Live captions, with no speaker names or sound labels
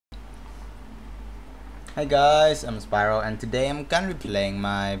Hi guys, I'm Spyro and today I'm gonna be playing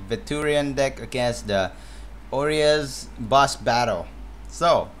my Veturian deck against the Orias boss battle.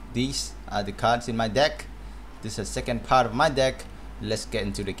 So, these are the cards in my deck. This is the second part of my deck. Let's get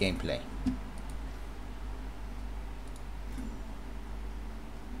into the gameplay.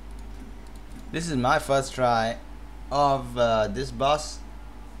 This is my first try of this boss,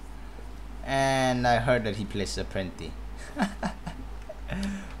 and I heard that he plays Serpenti.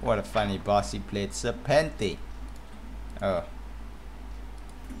 What a funny boss, he played Serpenti. Oh.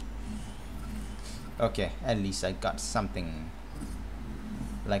 Okay, at least I got something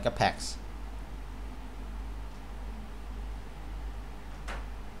like a Pax.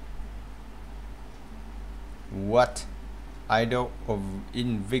 What? Idol of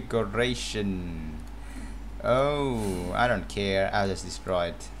Invigoration. Oh, I don't care. I'll just destroy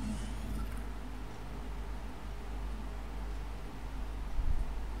it.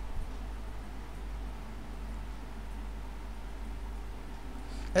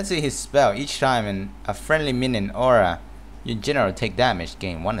 Let's see his spell. Each time a friendly minion aura, you generally take damage,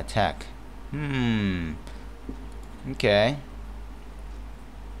 gain 1 attack. Okay.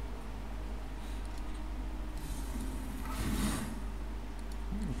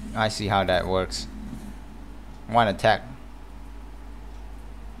 I see how that works. 1 attack.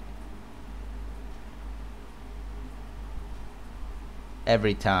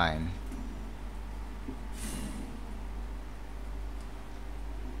 Every time.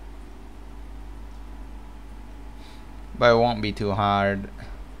 But it won't be too hard.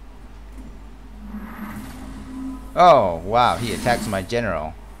 Oh, wow, he attacks my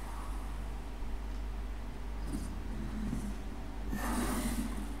general.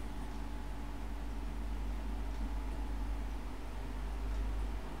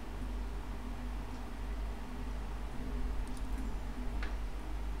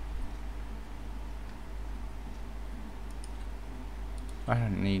 I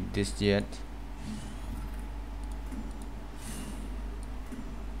don't need this yet.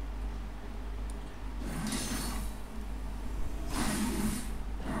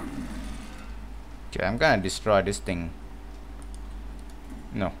 Okay, I'm gonna destroy this thing.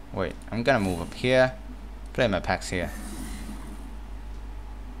 No, wait. I'm gonna move up here. Play my packs here.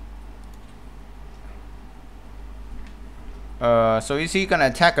 So is he gonna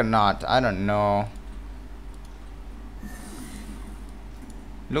attack or not? I don't know.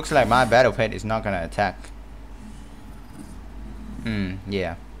 Looks like my battle pet is not gonna attack.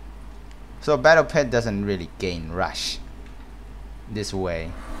 Yeah. So battle pet doesn't really gain rush this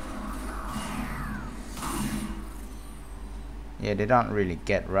way. Yeah, they don't really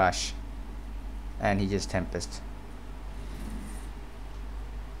get rush. And he just Tempest.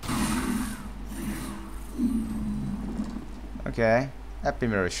 Okay. Happy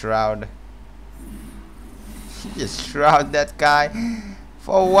Mirror Shroud. Just shroud that guy.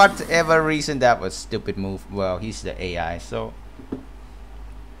 For whatever reason, that was stupid move. Well, he's the AI, so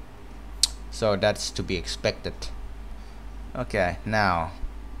that's to be expected. Okay, now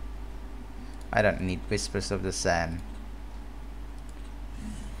I don't need Whispers of the Sand.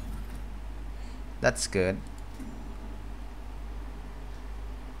 That's good.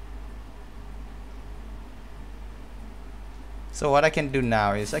 So what I can do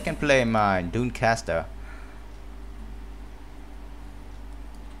now is I can play my Dunecaster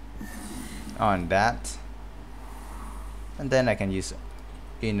on that, and then I can use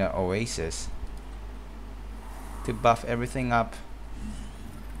Inner Oasis to buff everything up,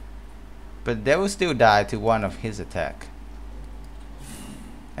 but they will still die to one of his attack.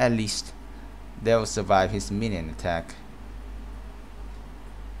 At least they will survive his minion attack.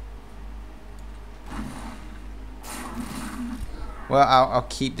 Well, I'll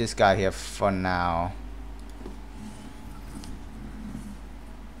keep this guy here for now.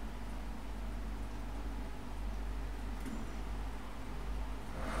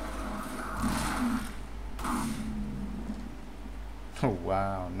 Oh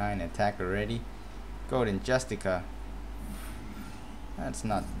wow, 9 attack already. Golden Justica. That's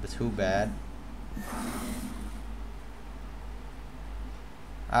not too bad.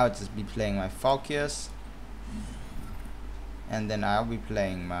 I'll just be playing my Falkius, and then I'll be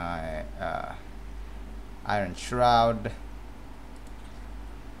playing my Iron Shroud.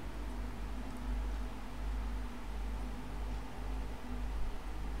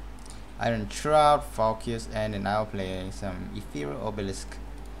 Iron Shroud, Falkius, and then I'll play some Ethereal Obelisk.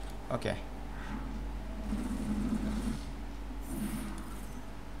 Okay.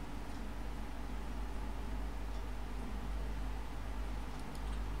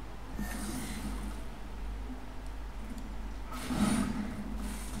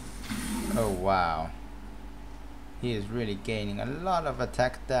 Oh wow. He is really gaining a lot of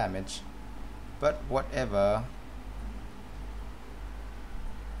attack damage, but whatever.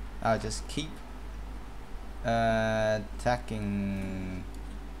 I'll just keep attacking.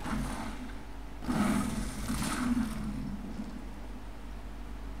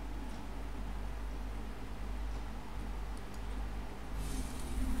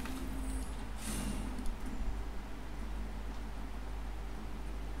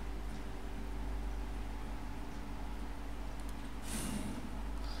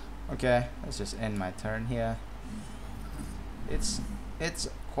 Okay, let's just end my turn here. It's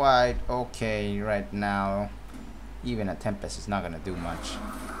quite okay right now. Even a Tempest is not gonna do much.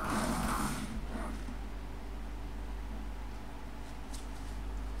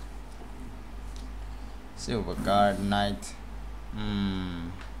 Silver Guard Knight.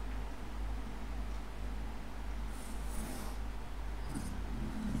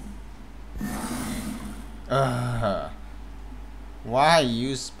 Why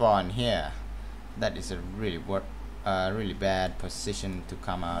you spawn here? That is a really bad position to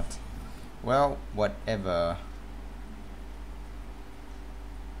come out. Well, whatever.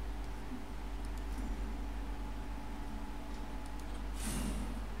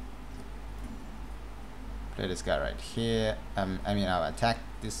 Play this guy right here. I mean, I'll attack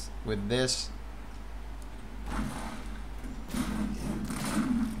this with this.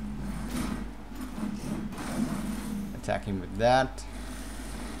 Attack him with that.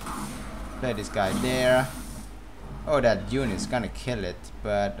 Play this guy there. Oh, that unit's gonna kill it,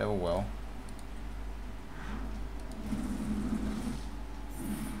 but oh well.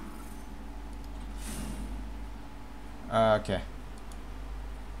 Okay.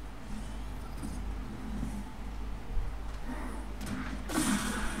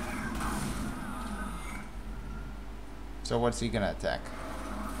 So what's he gonna attack?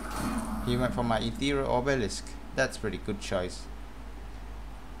 He went for my Ethereal Obelisk. That's pretty good choice.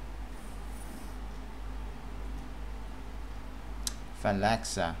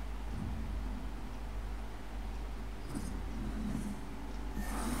 Phalanxa.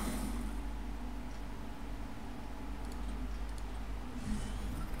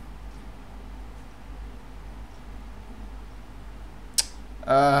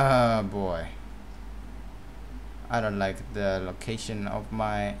 Boy. I don't like the location of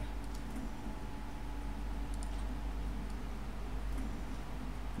my...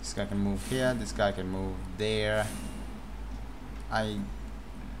 This guy can move here, this guy can move there.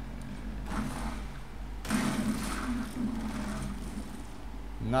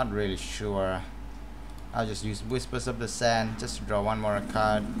 Not really sure. I'll just use Whispers of the Sand just to draw one more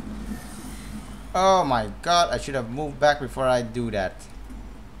card. Oh my god, I should have moved back before I do that.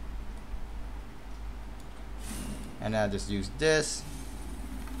 And I'll just use this.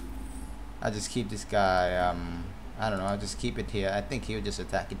 I'll just keep this guy, I don't know, I'll just keep it here. I think he'll just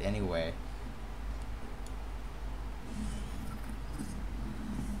attack it anyway.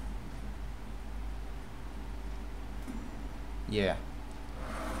 Yeah.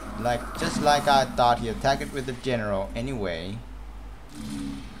 Just like I thought, he attacked it with the general anyway.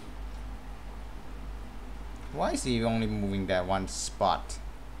 Why is he only moving that one spot?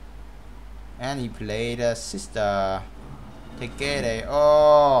 And he played a sister. Tegede.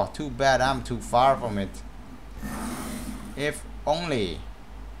 Oh, too bad I'm too far from it. If only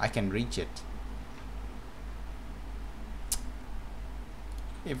I can reach it.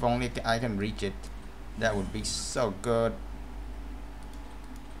 If only I can reach it. That would be so good.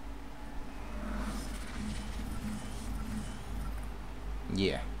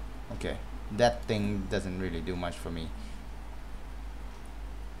 Yeah, okay. That thing doesn't really do much for me.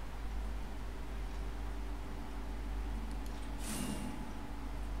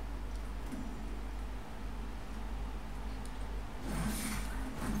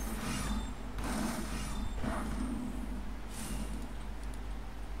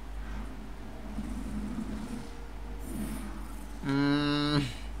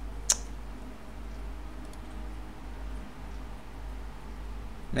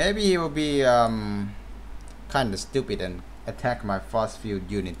 Maybe he will be kind of stupid and attack my force field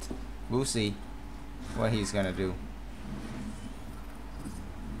unit. We'll see what he's gonna do.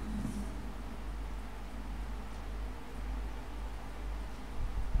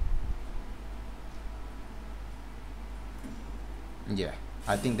 Yeah,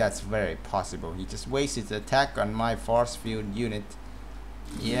 I think that's very possible. He just wastes his attack on my force field unit.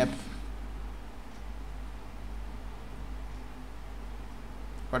 Yep.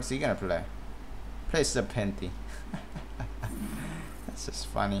 What's he gonna play? Play Serpenti. That's just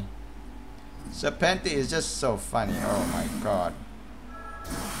funny. Serpenti is just so funny. Oh my god.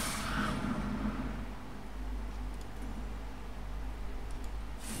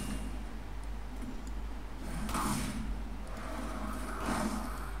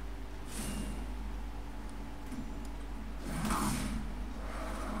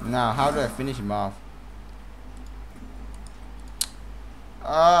 Now, how do I finish him off?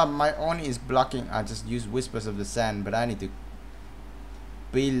 My Oni is blocking. I just use Whispers of the Sand, but I need to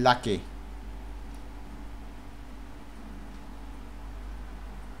be lucky.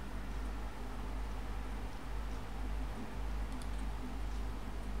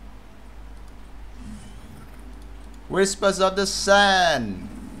 Whispers of the Sand.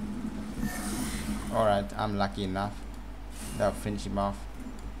 Alright, I'm lucky enough. That'll finish him off.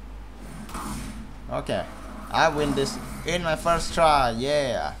 Okay, I win this in my first try.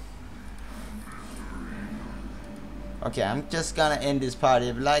 Yeah. Okay, I'm just gonna end this part.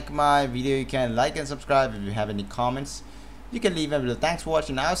 If you like my video, you can like and subscribe. If you have any comments, you can leave them below. Thanks for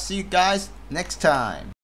watching. I'll see you guys next time.